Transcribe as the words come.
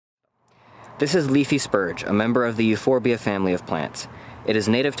This is Leafy Spurge, a member of the Euphorbia family of plants. It is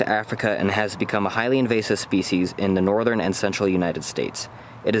native to Africa and has become a highly invasive species in the northern and central United States.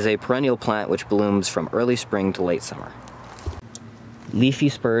 It is a perennial plant which blooms from early spring to late summer. Leafy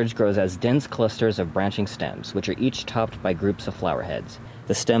Spurge grows as dense clusters of branching stems, which are each topped by groups of flower heads.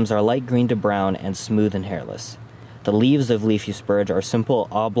 The stems are light green to brown and smooth and hairless. The leaves of Leafy Spurge are simple,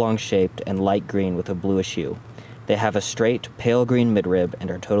 oblong-shaped and light green with a bluish hue. They have a straight, pale green midrib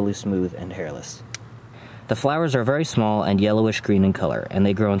and are totally smooth and hairless. The flowers are very small and yellowish green in color, and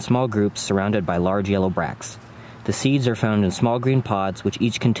they grow in small groups surrounded by large yellow bracts. The seeds are found in small green pods which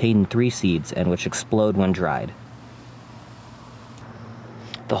each contain 3 seeds and which explode when dried.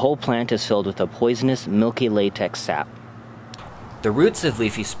 The whole plant is filled with a poisonous, milky latex sap. The roots of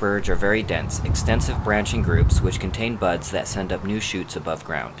Leafy Spurge are very dense, extensive branching groups which contain buds that send up new shoots above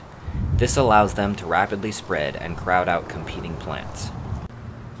ground. This allows them to rapidly spread and crowd out competing plants.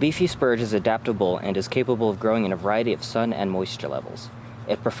 Leafy Spurge is adaptable and is capable of growing in a variety of sun and moisture levels.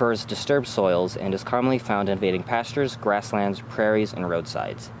 It prefers disturbed soils and is commonly found invading pastures, grasslands, prairies, and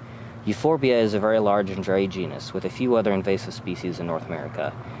roadsides. Euphorbia is a very large and varied genus with a few other invasive species in North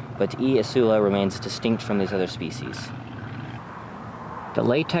America, but E. esula remains distinct from these other species. The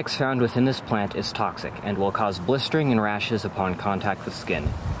latex found within this plant is toxic and will cause blistering and rashes upon contact with skin,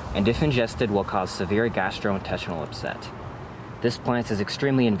 and if ingested will cause severe gastrointestinal upset. This plant is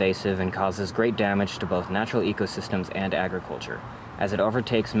extremely invasive and causes great damage to both natural ecosystems and agriculture, as it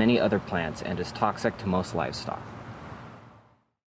overtakes many other plants and is toxic to most livestock.